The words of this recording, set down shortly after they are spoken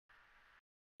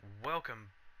Welcome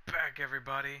back,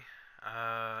 everybody.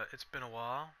 It's been a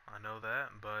while, I know that,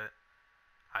 but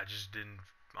I just didn't,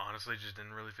 honestly, just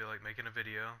didn't really feel like making a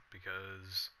video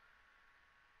because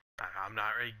I'm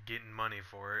not really getting money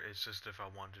for it. It's just if I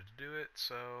wanted to do it,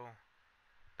 so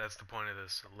that's the point of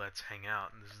this. Let's hang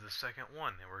out, and this is the second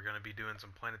one, and we're gonna be doing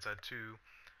some Planetside 2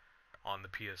 on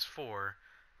the PS4.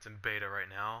 It's in beta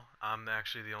right now. I'm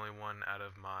actually the only one out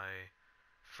of my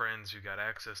friends who got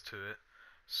access to it,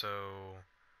 so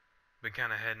been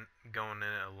kind of going in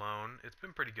it alone. It's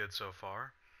been pretty good so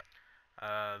far.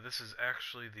 This is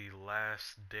actually the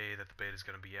last day that the beta is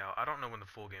going to be out. I don't know when the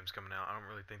full game's coming out. I don't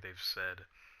really think they've said.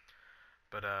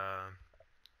 But,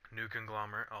 new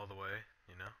conglomerate all the way,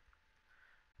 you know.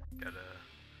 Gotta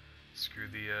screw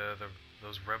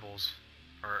those rebels.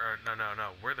 Or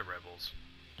no, we're the rebels.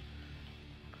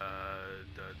 The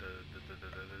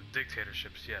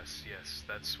dictatorships, yes,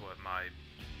 that's what my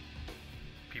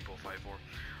people fight for.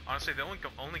 Honestly, the only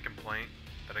complaint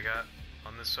that I got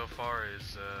on this so far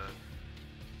is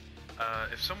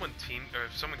if someone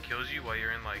kills you while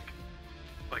you're in like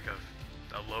a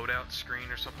loadout screen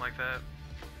or something like that,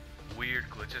 weird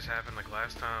glitches happen. Like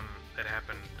last time it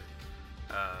happened,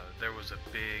 there was a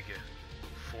big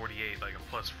 48, like a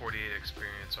plus 48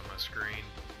 experience on my screen,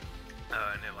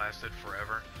 and it lasted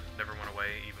forever. Never went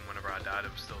away. Even whenever I died,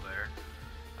 it was still there.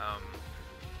 And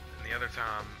the other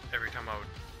time,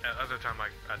 I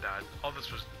died. All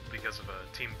this was because of a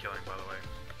team killing, by the way.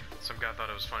 Some guy thought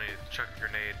it was funny to chuck a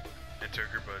grenade into a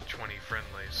group of 20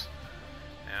 friendlies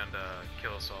and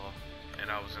kill us all. And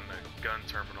I was in the gun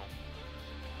terminal,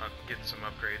 getting some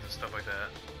upgrades and stuff like that.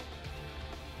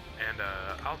 And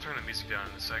I'll turn the music down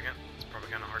in a second. It's probably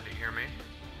kind of hard to hear me.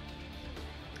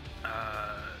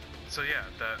 So yeah,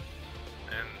 that.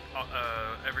 And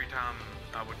every time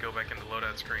I would go back into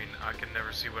loadout screen, I could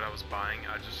never see what I was buying.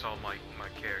 I just saw my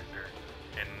character,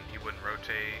 and he wouldn't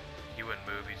rotate, he wouldn't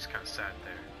move, he just kind of sat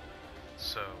there.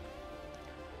 So,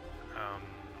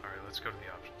 alright, let's go to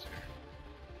the options here.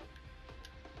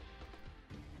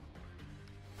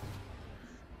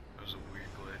 That was a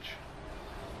weird glitch.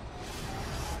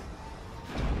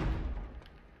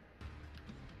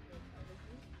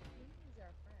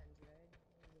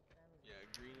 Yeah,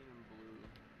 green and blue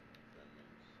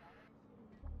friendlies.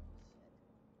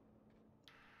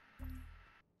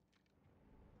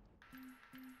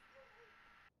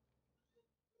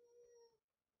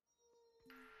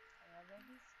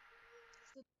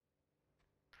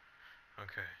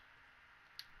 Okay.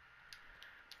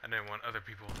 I didn't want other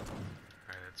people.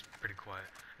 Alright, that's pretty quiet.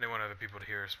 I didn't want other people to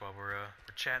hear us while we're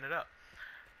chatting it up.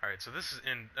 Alright, so this is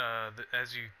in,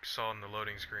 as you saw in the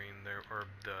loading screen, there, or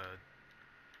the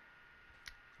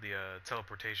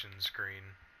teleportation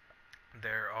screen,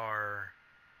 there are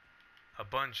a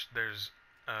bunch. There's,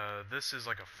 this is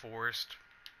like a forest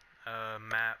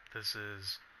map. This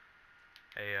is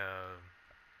a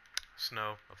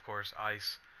snow, of course,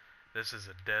 ice. This is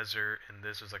a desert, and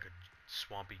this is like a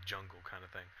swampy jungle kind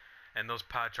of thing. And those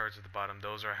pie charts at the bottom,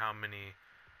 those are how many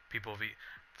people have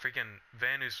freaking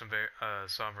Vanu's from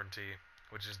Sovereignty,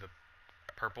 which is the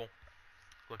purple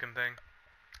looking thing,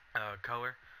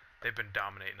 color. They've been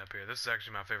dominating up here. This is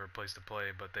actually my favorite place to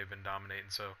play, but they've been dominating.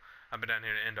 So I've been down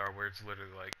here in Endar, where it's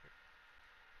literally like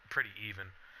pretty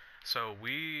even. So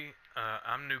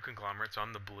I'm New Conglomerate, so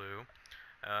I'm the blue.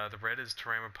 The red is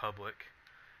Terrain Republic,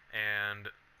 and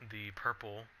the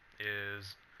purple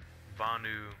is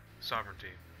Vanu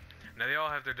Sovereignty. Now they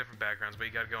all have their different backgrounds, but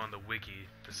you gotta go on the wiki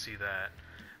to see that.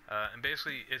 And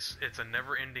basically, it's a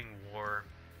never-ending war,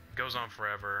 goes on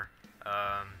forever,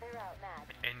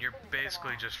 and you're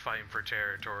basically just fighting for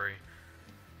territory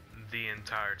the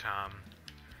entire time.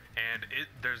 And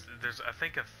there's I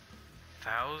think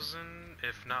 1,000,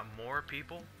 if not more,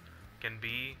 people can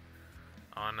be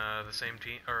on the same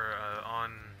team, or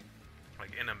on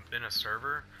like in a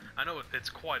server. I know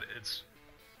it's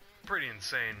pretty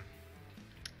insane.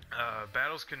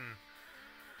 Battles can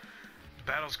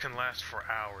last for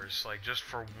hours, like just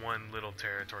for one little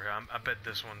territory. I bet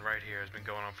this one right here has been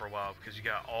going on for a while because you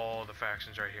got all the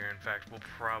factions right here. In fact,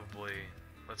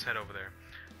 let's head over there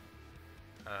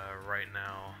right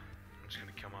now. I'm just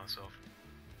gonna kill myself.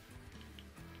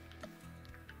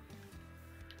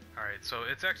 Alright, so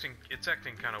it's acting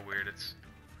kind of weird.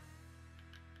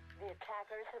 The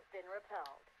attackers have been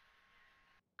repelled.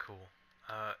 Cool.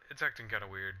 It's acting kind of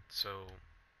weird, so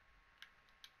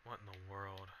what in the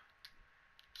world?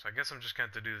 So I guess I'm just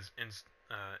going to do this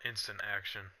instant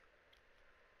action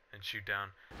and shoot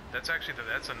down. That's actually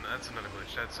that's another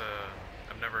glitch.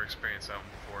 I've never experienced that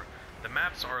one before. The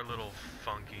maps are a little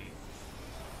funky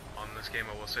on this game,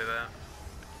 I will say that.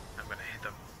 I'm gonna hit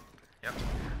them. Yep.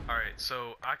 Alright,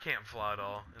 So I can't fly at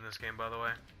all in this game, by the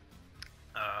way.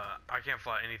 I can't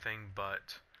fly anything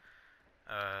but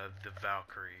the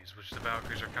Valkyries, which the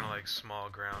Valkyries are kind of like small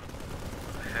ground.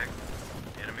 What the heck?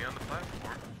 Enemy on the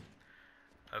platform.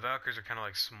 Valkyries are kind of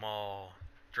like small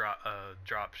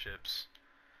drop ships.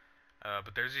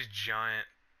 But there's these giant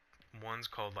ones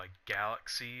called like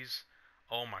galaxies.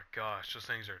 Oh my gosh, those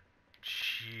things are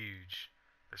huge.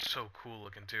 They're so cool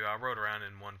looking too. I rode around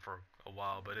in one for a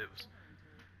while, but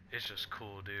it's just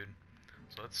cool, dude.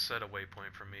 So let's set a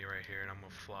waypoint for me right here, and I'm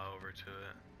gonna fly over to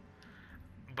it.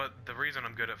 But the reason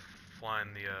I'm good at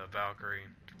flying the Valkyrie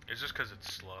is just because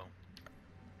it's slow.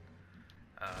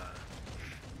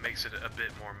 Makes it a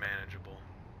bit more manageable.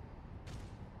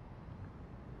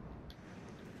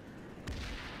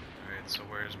 Alright, so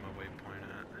where's my waypoint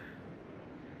at?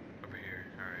 Over here,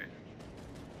 alright.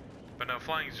 But no,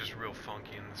 flying is just real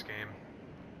funky in this game.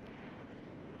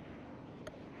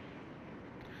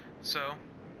 So,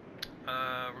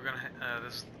 we're gonna,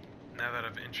 now that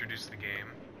I've introduced the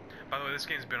game. By the way, this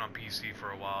game's been on PC for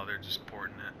a while, they're just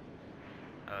porting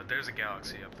it. There's a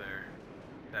galaxy up there.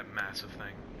 That massive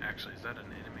thing. Actually, is that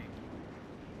an enemy?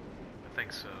 I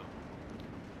think so.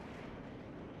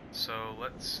 So,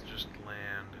 let's just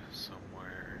land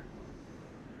somewhere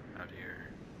out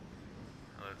here.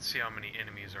 Let's see how many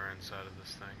enemies are inside of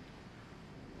this thing.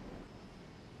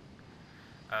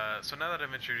 So now that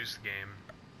I've introduced the game,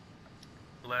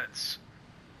 let's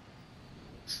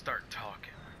start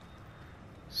talking.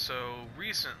 So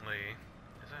recently,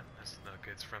 that's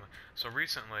okay, it's friendly. So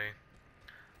recently,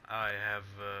 I have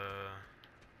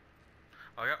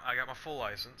I got my full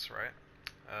license, right?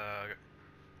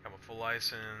 Got my full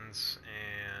license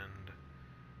and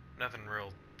nothing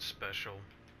real special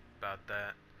about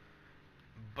that.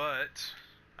 But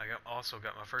I also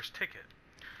got my first ticket,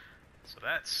 so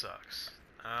that sucks.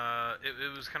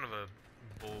 It was kind of a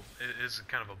it is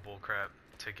kind of a bullcrap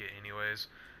ticket, anyways,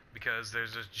 because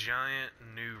there's this giant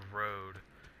new road.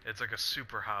 It's like a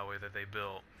super highway that they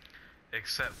built,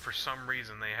 except for some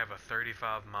reason they have a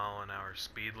 35-mile-an-hour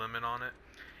speed limit on it,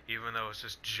 even though it's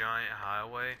this giant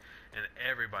highway, and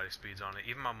everybody speeds on it.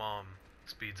 Even my mom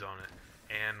speeds on it,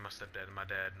 and my stepdad, and my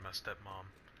dad, and my stepmom.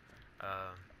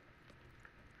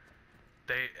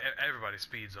 Everybody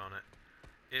speeds on it.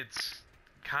 It's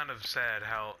kind of sad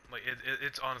how, like,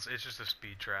 it's honestly, it's just a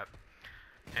speed trap.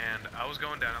 And I was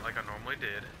going down it like I normally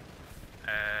did,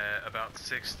 at about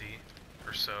 60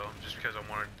 or so, just because I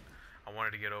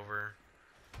wanted to get over,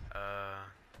 I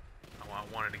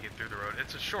wanted to get through the road.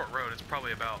 It's a short road. It's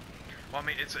probably about, well, I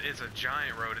mean, it's a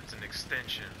giant road. It's an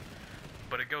extension,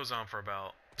 but it goes on for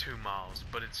about 2 miles,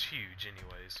 but it's huge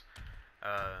anyways.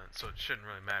 So it shouldn't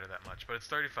really matter that much, but it's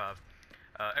 35.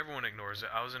 Everyone ignores it.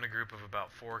 I was in a group of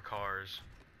about 4 cars,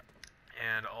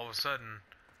 and all of a sudden,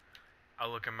 I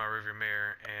look in my rearview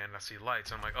mirror and I see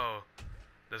lights. I'm like, oh,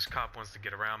 this cop wants to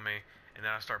get around me, and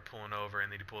then I start pulling over,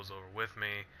 and then he pulls over with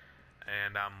me,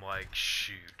 and I'm like,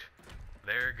 shoot,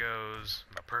 there goes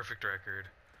my perfect record.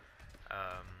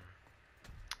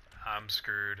 I'm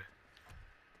screwed.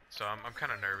 So I'm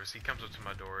kind of nervous. He comes up to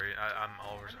my door.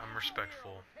 I'm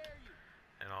respectful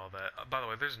and all that. By the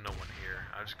way, there's no one here.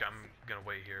 I'm gonna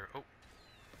wait here. Oh,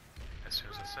 as soon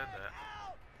as I said that.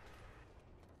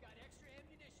 Got extra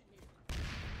ammunition here.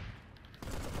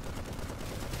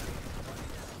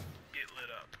 Get lit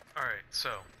up. All right,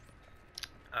 so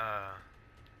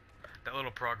that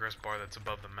little progress bar that's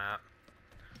above the map.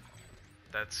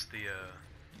 That's the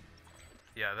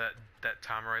yeah, that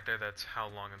timer right there. That's how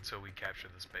long until we capture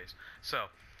the space.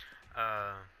 So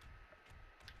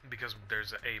because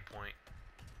there's an A point.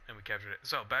 And we captured it.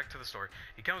 So back to the story.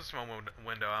 He comes to my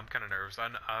window. I'm kind of nervous. I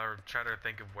try to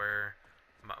think of where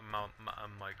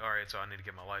I'm like, all right, so I need to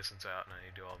get my license out and I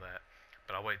need to do all that.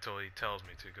 But I'll wait till he tells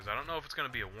me to, because I don't know if it's going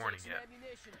to be a warning yet.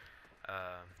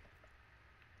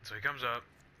 So he comes up.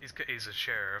 He's a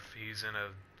sheriff. He's in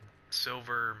a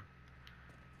silver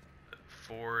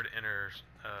Ford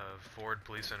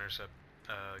Police Intercept,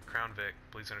 Crown Vic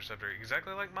Police Interceptor,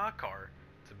 exactly like my car,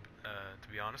 to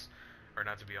be honest. Or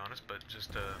not to be honest, but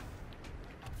just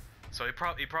so he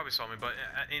probably saw me. But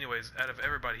anyways, out of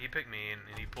everybody, he picked me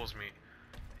and he pulls me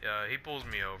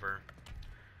over,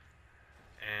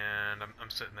 and I'm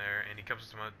sitting there, and he comes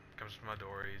to my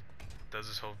door. He does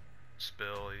this whole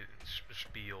spiel,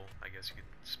 I guess you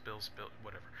could spill,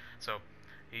 whatever. So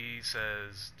he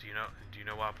says, do you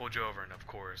know why I pulled you over? And of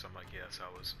course, I'm like, yes, I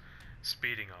was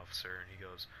speeding, officer. And he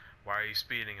goes, why are you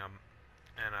speeding?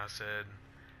 And I said,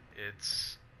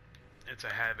 it's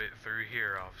a habit through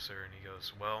here, officer. And he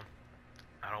goes, well,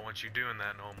 I don't want you doing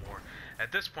that no more.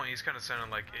 At this point, he's kind of sounding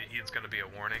like it's going to be a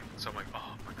warning. So I'm like,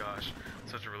 oh my gosh,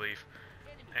 such a relief.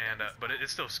 and but it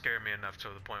still scared me enough to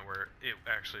the point where it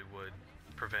actually would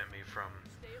prevent me from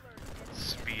Stay alert.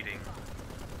 speeding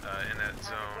in that Time to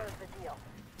zone. close the deal.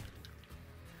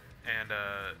 And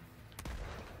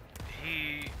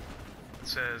he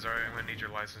says, "All right, I'm gonna need your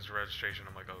license and registration."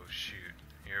 I'm like, "Oh shoot,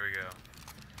 here we go."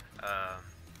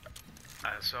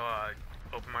 So I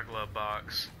open my glove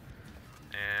box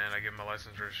and I give him my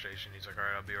license and registration. He's like, "All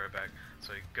right, I'll be right back."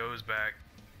 So he goes back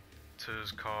to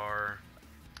his car,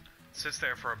 sits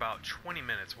there for about 20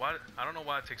 minutes. Why? I don't know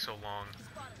why it takes so long.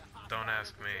 Don't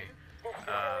ask me. This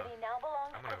facility now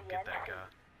belongs I'm gonna to go the get that NC. guy.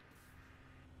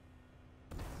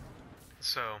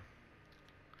 So,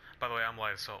 by the way, I'm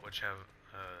light assault, which have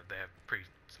they have pretty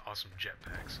awesome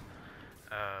jetpacks.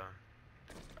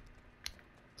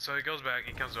 So he goes back,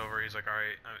 he comes over, he's like, "All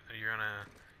right,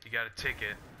 you got a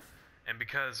ticket," and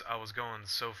because I was going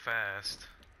so fast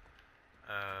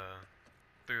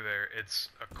through there,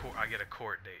 I get a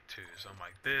court date too. So I'm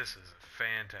like, this is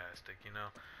fantastic, you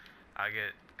know. I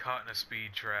get caught in a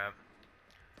speed trap,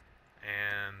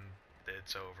 and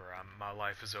it's over. My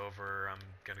life is over. I'm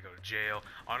gonna go to jail.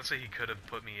 Honestly, he could have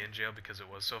put me in jail because it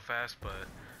was so fast, but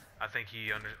I think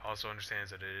he also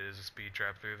understands that it is a speed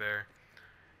trap through there,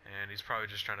 and he's probably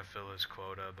just trying to fill his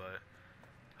quota. But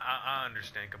I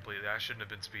understand completely. I shouldn't have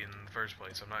been speeding in the first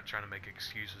place. I'm not trying to make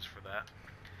excuses for that.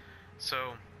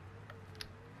 So,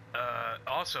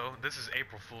 also, this is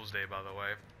April Fool's Day, by the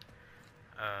way.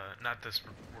 Not this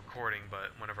recording,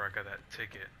 but whenever I got that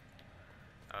ticket,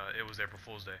 it was April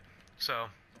Fool's Day. So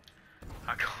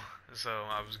I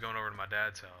was going over to my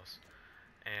dad's house,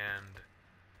 and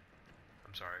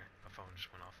I'm sorry, my phone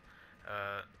just went off.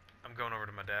 I'm going over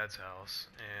to my dad's house,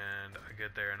 and I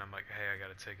get there, and I'm like, "Hey, I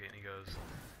got a ticket," and he goes,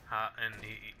 "Huh?" And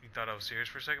he thought I was serious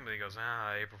for a second, but he goes,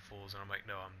 "April Fool's," and I'm like,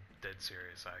 "No, I'm dead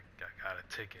serious. I got a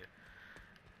ticket."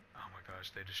 Oh my gosh,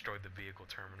 they destroyed the vehicle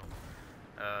terminal.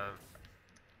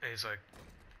 He's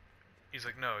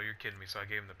like, "No, you're kidding me." So I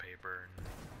gave him the paper, and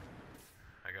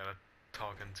I got a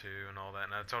talking to and all that,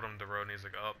 and I told him the road, and he's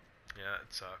like, "Oh, yeah,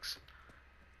 it sucks."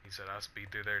 He said, "I speed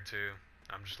through there too.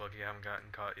 I'm just lucky I haven't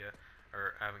gotten caught yet."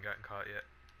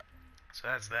 So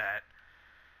that's that.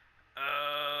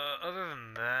 Other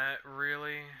than that,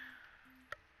 really,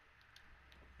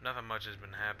 nothing much has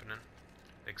been happening,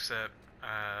 except,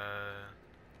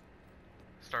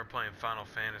 start playing Final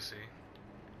Fantasy.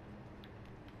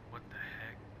 What the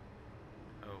heck?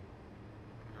 Oh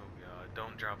god,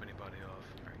 don't drop anybody off.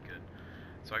 Alright, good.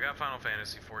 So I got Final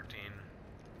Fantasy 14,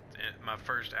 my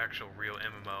first actual real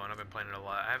MMO, and I've been playing it a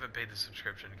lot. I haven't paid the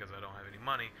subscription because I don't have any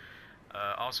money.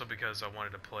 Also because I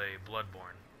wanted to play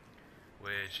Bloodborne,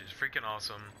 which is freaking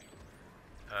awesome.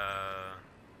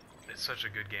 It's such a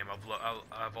good game.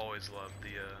 I've always loved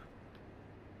the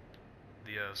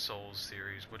Souls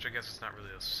series, which I guess it's not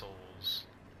really a Souls.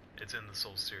 It's in the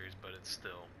Souls series, but it's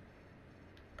still,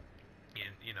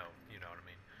 you know what I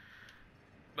mean.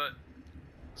 But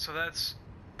so that's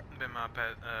been my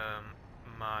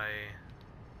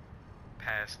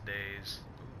past days.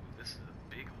 Ooh, this is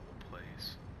a big old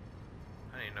place.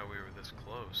 I didn't know we were this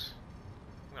close.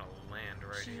 I'm gonna land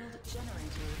right here. Shield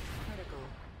generator critical.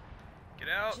 Get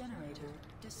out! Generator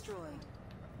destroyed.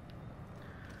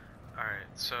 Alright,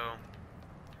 so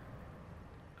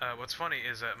what's funny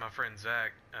is that my friend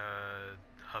Zach,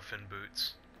 Huffin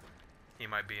Boots, he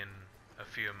might be in a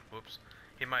few.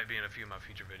 He might be in a few of my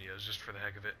future videos just for the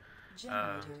heck of it.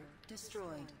 Generator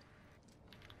destroyed.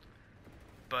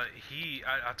 But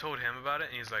I told him about it,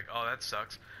 and he's like, "Oh, that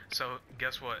sucks." So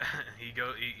guess what? He's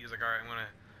like, "All right, I'm gonna."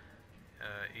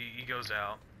 He goes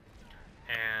out,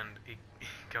 and he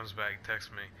comes back,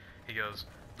 texts me. He goes,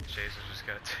 "Jason just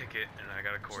got a ticket, and I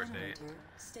got a court date." Generator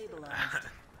stabilized.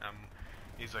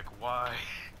 He's like, "Why?"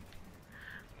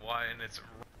 Why? And it's.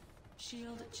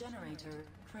 Shield generator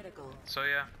critical. So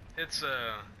yeah, it's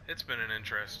been an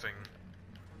interesting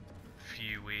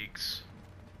few weeks,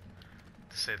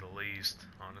 to say the least.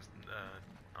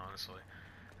 Honestly,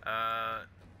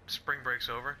 spring break's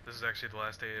over. This is actually the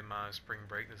last day of my spring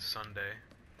break. This is Sunday,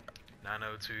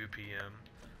 9:02 p.m.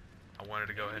 I wanted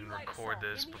to go ahead and record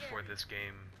this before this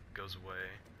game goes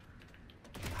away.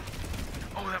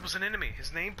 Oh, that was an enemy.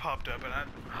 His name popped up, and I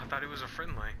thought he was a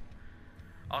friendly.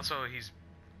 Also, he's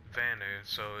Vanu,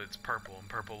 so it's purple, and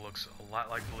purple looks a lot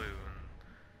like blue,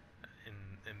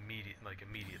 and immediately.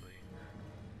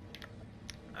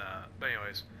 But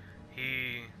anyways,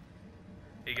 he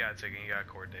got a ticket, he got a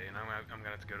court date, and I'm gonna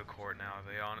have to go to court now.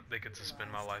 They could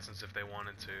suspend my license if they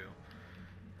wanted to.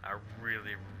 I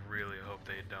really hope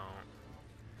they don't.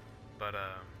 But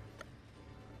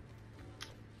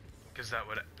because that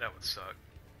would suck,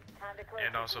 Time to close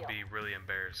and the also deal. be really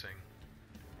embarrassing.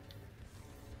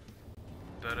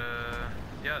 But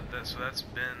yeah, so that's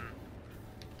been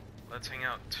Let's Hang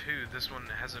Out 2. This one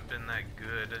hasn't been that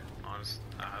good,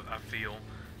 I feel,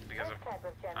 because This type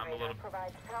of I'm a generator little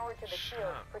provides power to the Shut shield,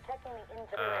 up. protecting the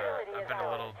facility I've is been a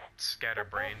ours. little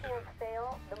scatterbrained If these shields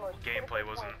fail, the most gameplay critical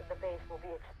wasn't. points of the base will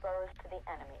be exposed to the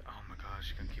enemy. Oh my gosh,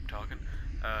 you can keep talking.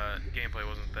 Gameplay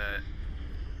wasn't that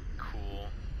cool.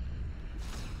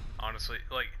 Honestly,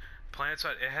 like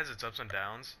Planetside, it has its ups and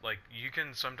downs. Like you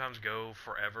can sometimes go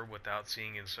forever without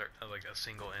seeing like a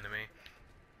single enemy,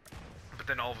 but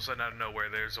then all of a sudden out of nowhere,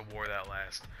 there's a war that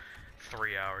lasts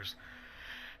 3 hours,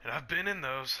 and I've been in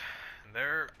those. And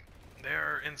they're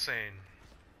insane.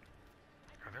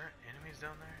 Are there enemies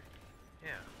down there?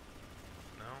 Yeah.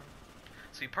 No.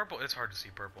 See, purple. It's hard to see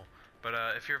purple, but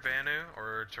if you're Vanu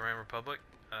or Terran Republic,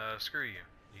 screw you.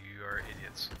 You are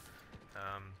idiots.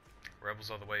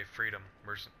 Rebels all the way, freedom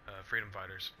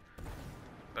fighters.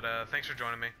 But thanks for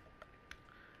joining me.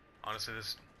 Honestly,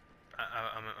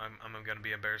 I'm gonna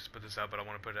be embarrassed to put this out, but I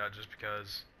want to put it out just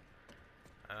because.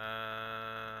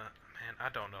 Man, I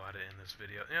don't know how to end this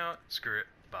video. You know, screw it.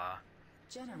 Bye.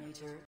 Generator